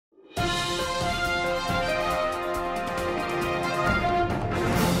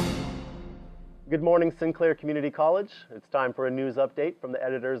Good morning, Sinclair Community College. It's time for a news update from the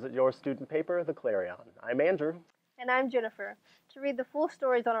editors at your student paper, The Clarion. I'm Andrew. And I'm Jennifer. To read the full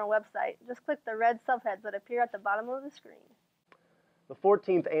stories on our website, just click the red subheads that appear at the bottom of the screen. The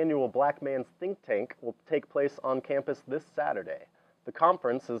 14th annual Black Man's Think Tank will take place on campus this Saturday. The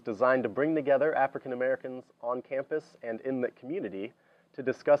conference is designed to bring together African Americans on campus and in the community to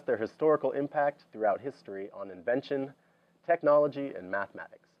discuss their historical impact throughout history on invention, technology, and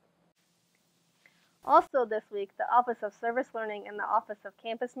mathematics. Also this week, the Office of Service Learning and the Office of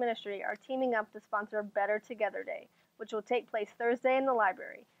Campus Ministry are teaming up to sponsor Better Together Day, which will take place Thursday in the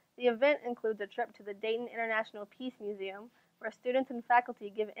library. The event includes a trip to the Dayton International Peace Museum, where students and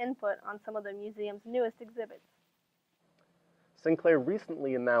faculty give input on some of the museum's newest exhibits. Sinclair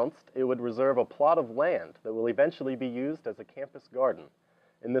recently announced it would reserve a plot of land that will eventually be used as a campus garden.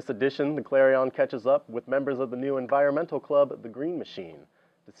 In this edition, the Clarion catches up with members of the new environmental club, the Green Machine,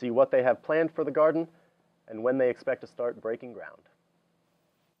 to see what they have planned for the garden and when they expect to start breaking ground.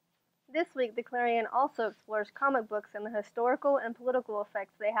 This week, the Clarion also explores comic books and the historical and political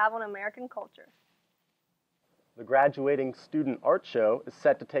effects they have on American culture. The graduating student art show is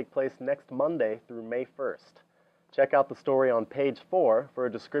set to take place next Monday through May 1st. Check out the story on page 4 for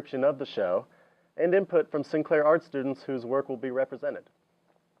a description of the show and input from Sinclair art students whose work will be represented.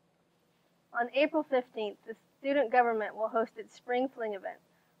 On April 15th, the student government will host its Spring Fling event,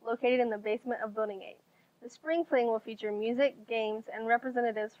 located in the basement of Building 8. The Spring Fling will feature music, games, and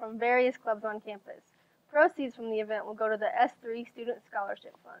representatives from various clubs on campus. Proceeds from the event will go to the S3 Student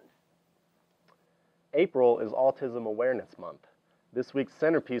Scholarship Fund. April is Autism Awareness Month. This week's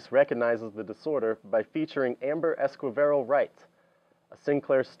centerpiece recognizes the disorder by featuring Amber Esquivel Wright, a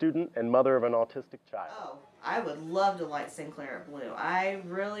Sinclair student and mother of an autistic child. Oh, I would love to light Sinclair blue. I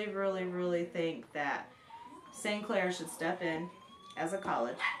really think that Sinclair should step in as a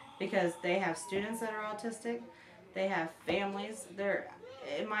college because they have students that are autistic, they have families.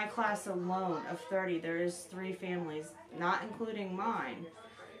 In my class alone of 30, there is 3 families, not including mine,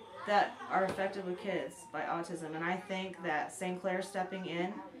 that are affected with kids by autism. And I think that Sinclair stepping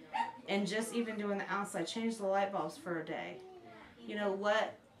in and just even doing the outside, change the light bulbs for a day. You know,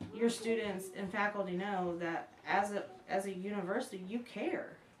 let your students and faculty know that as a university, you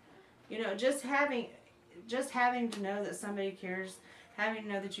care. You know, just having to know that somebody cares, having to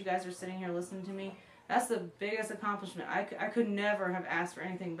know that you guys are sitting here listening to me, that's the biggest accomplishment. I could never have asked for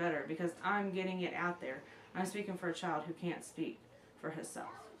anything better because I'm getting it out there. I'm speaking for a child who can't speak for himself.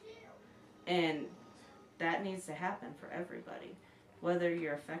 And that needs to happen for everybody. Whether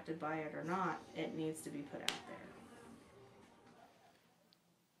you're affected by it or not, it needs to be put out there.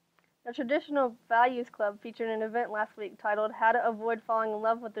 The Traditional Values Club featured an event last week titled How to Avoid Falling in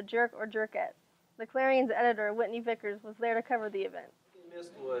Love with a Jerk or Jerkette. The Clarion's editor, Whitney Vickers, was there to cover the event.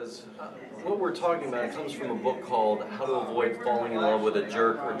 Was what we're talking about. It comes from a book called How to Avoid Falling in Love with a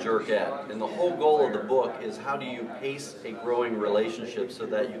Jerk or Jerkette. And the whole goal of the book is how do you pace a growing relationship so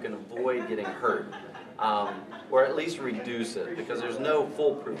that you can avoid getting hurt, or at least reduce it, because there's no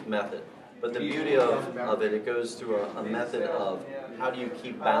foolproof method. But the beauty of it goes through a method of how do you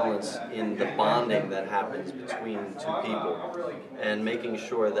keep balance in the bonding that happens between 2 people and making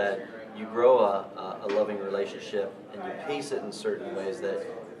sure that you grow a loving relationship and you pace it in certain ways that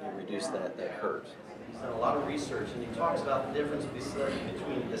you reduce that hurt. He's done a lot of research and he talks about the difference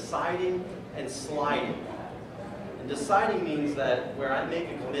between deciding and sliding. And deciding means that where I make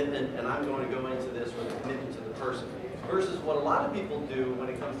a commitment and I'm going to go into this with a commitment to the person, versus what a lot of people do when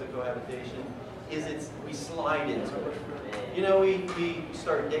it comes to cohabitation is we slide into it. You know, we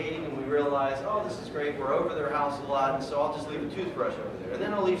start dating and we realize, oh, this is great, we're over their house a lot, and so I'll just leave a toothbrush over there, and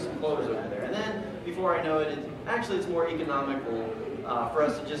then I'll leave some clothes over there, and then before I know it, it's more economical for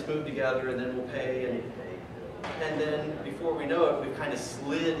us to just move together, and then we'll pay, and then before we know it, we've kind of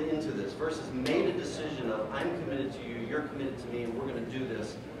slid into this, versus made a decision of, I'm committed to you, you're committed to me, and we're going to do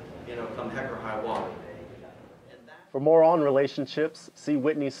this, you know, come heck or high water. For more on relationships, see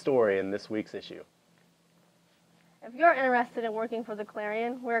Whitney's story in this week's issue. If you're interested in working for the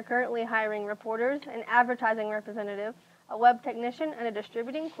Clarion, we're currently hiring reporters, an advertising representative, a web technician, and a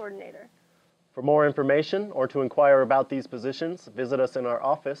distributing coordinator. For more information or to inquire about these positions, visit us in our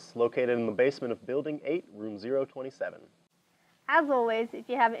office located in the basement of Building 8, Room 027. As always, if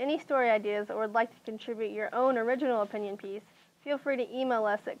you have any story ideas or would like to contribute your own original opinion piece, feel free to email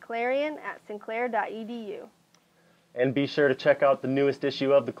us at clarion@sinclair.edu. And be sure to check out the newest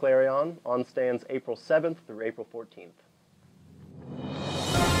issue of the Clarion on stands April 7th through April 14th.